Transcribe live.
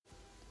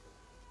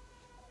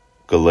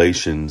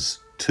Galatians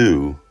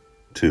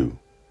 2:2.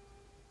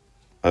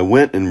 I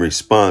went in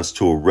response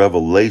to a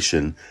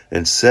revelation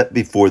and set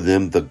before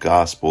them the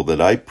gospel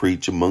that I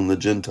preach among the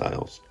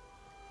Gentiles.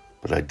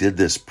 But I did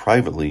this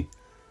privately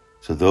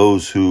to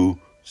those who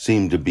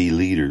seemed to be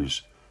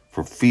leaders,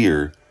 for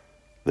fear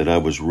that I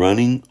was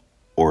running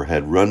or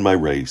had run my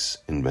race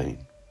in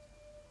vain.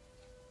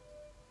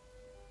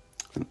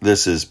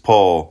 This is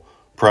Paul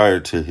prior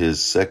to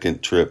his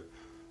second trip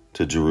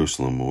to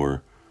Jerusalem,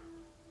 or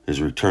his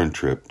return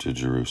trip to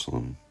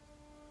Jerusalem.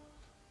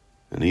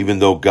 And even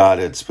though God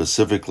had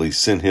specifically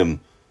sent him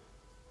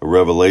a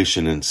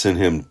revelation and sent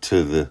him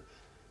to the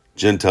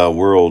Gentile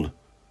world,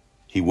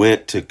 he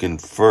went to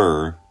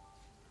confer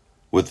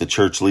with the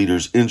church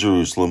leaders in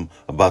Jerusalem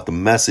about the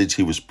message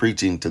he was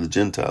preaching to the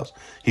Gentiles.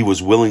 He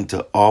was willing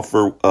to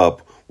offer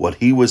up what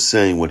he was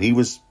saying, what he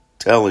was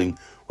telling,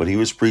 what he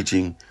was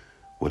preaching,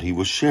 what he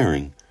was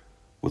sharing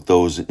with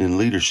those in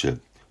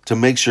leadership, to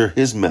make sure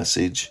his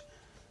message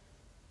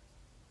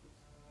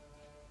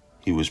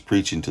he was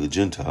preaching to the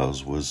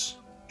Gentiles was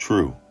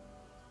true.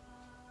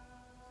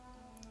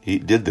 He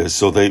did this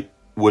so they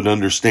would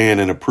understand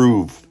and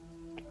approve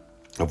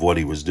of what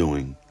he was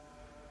doing.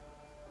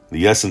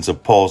 The essence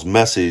of Paul's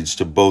message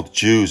to both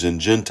Jews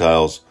and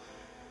Gentiles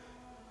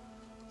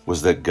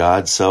was that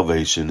God's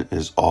salvation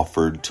is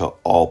offered to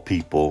all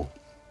people,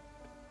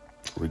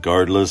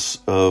 regardless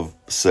of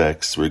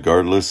sex,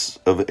 regardless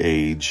of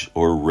age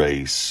or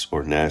race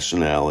or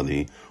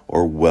nationality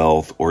or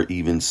wealth or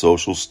even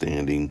social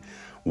standing,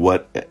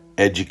 what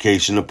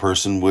education a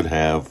person would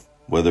have,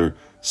 whether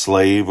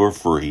slave or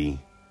free.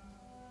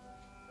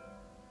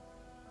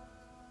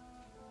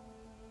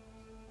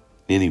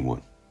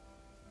 Anyone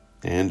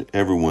and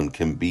everyone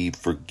can be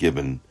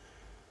forgiven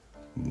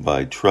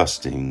by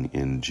trusting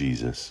in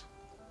Jesus.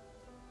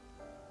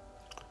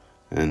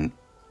 And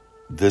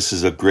this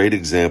is a great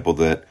example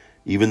that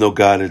even though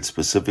God had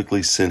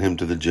specifically sent him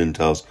to the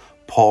Gentiles,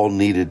 Paul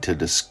needed to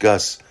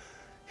discuss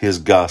his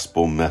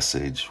gospel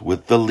message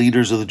with the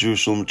leaders of the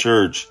Jerusalem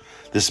church.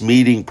 This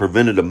meeting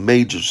prevented a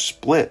major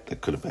split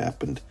that could have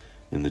happened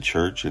in the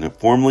church, and it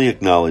formally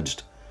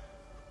acknowledged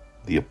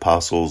the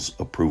apostles'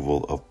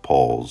 approval of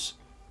Paul's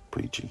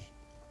preaching.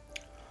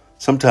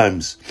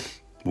 Sometimes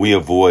we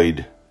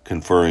avoid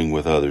conferring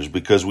with others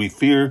because we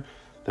fear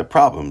that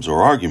problems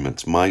or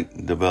arguments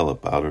might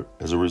develop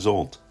as a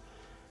result.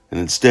 And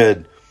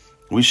instead,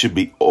 we should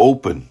be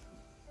open,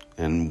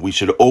 and we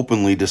should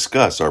openly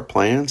discuss our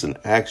plans and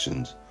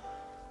actions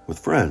with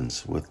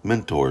friends, with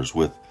mentors,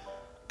 with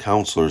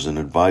counselors and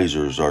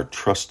advisors, our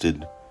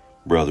trusted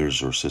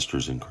brothers or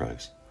sisters in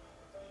Christ.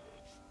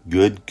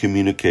 Good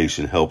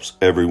communication helps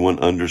everyone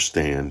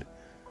understand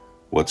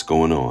what's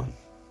going on,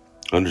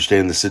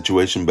 understand the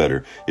situation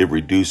better. It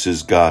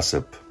reduces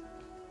gossip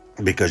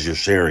because you're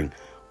sharing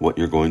what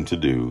you're going to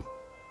do,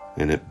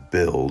 and it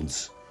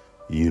builds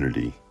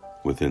unity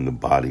within the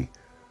body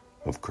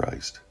of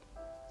Christ.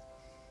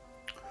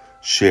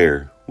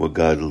 Share what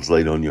God has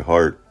laid on your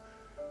heart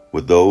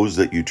with those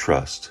that you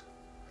trust,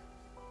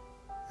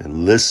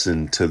 and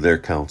listen to their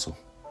counsel.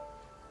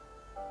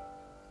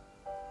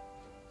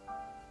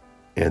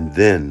 And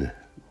then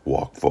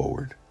walk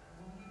forward.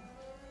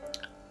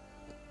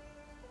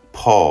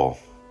 Paul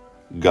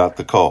got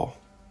the call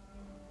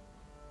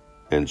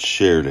and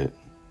shared it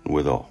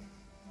with all.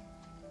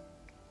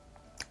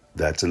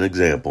 That's an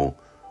example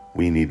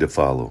we need to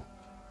follow.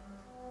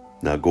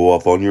 Now go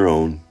off on your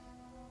own.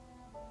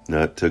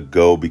 Not to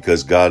go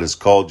because God has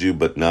called you,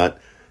 but not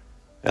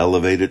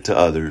elevate it to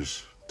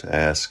others to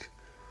ask,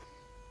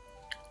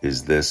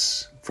 is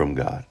this from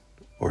God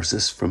or is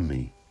this from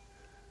me?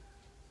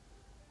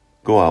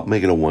 Go out,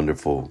 make it a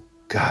wonderful,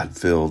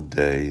 God-filled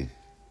day,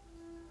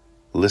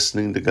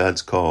 listening to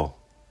God's call,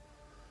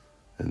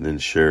 and then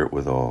share it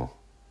with all.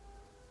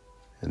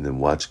 And then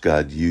watch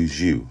God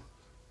use you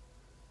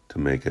to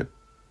make a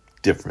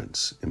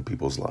difference in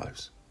people's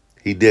lives.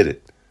 He did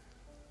it.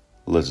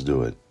 Let's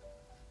do it.